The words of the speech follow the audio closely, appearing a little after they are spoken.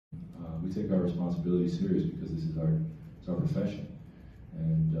we take our responsibility serious because this is our profession.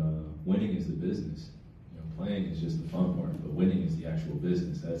 And winning is the business. Playing is just the fun part, but winning is the actual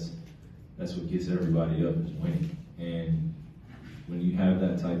business. That's what gets everybody up, is winning. And when you have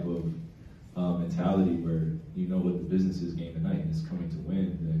that type of mentality where you know what the business is game tonight and it's coming to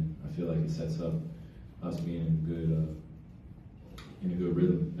win, then I feel like it sets up us being in a good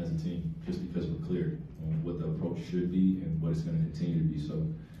rhythm as a team, just because we're clear on what the approach should be and what it's going to continue to be. So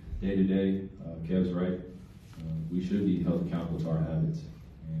day to day, Kev's right. We should be held accountable to our habits.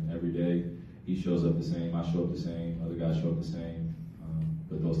 And every day, he shows up the same, I show up the same, other guys show up the same.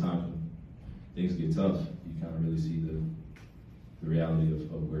 But those times when things get tough, you kind of really see the reality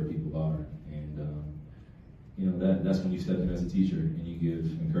of where people are. And that's when you step in as a teacher and you give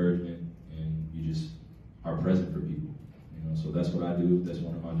encouragement and you just are present for people. So that's what I do. That's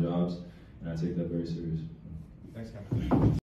one of my jobs, and I take that very serious. Thanks, Kevin.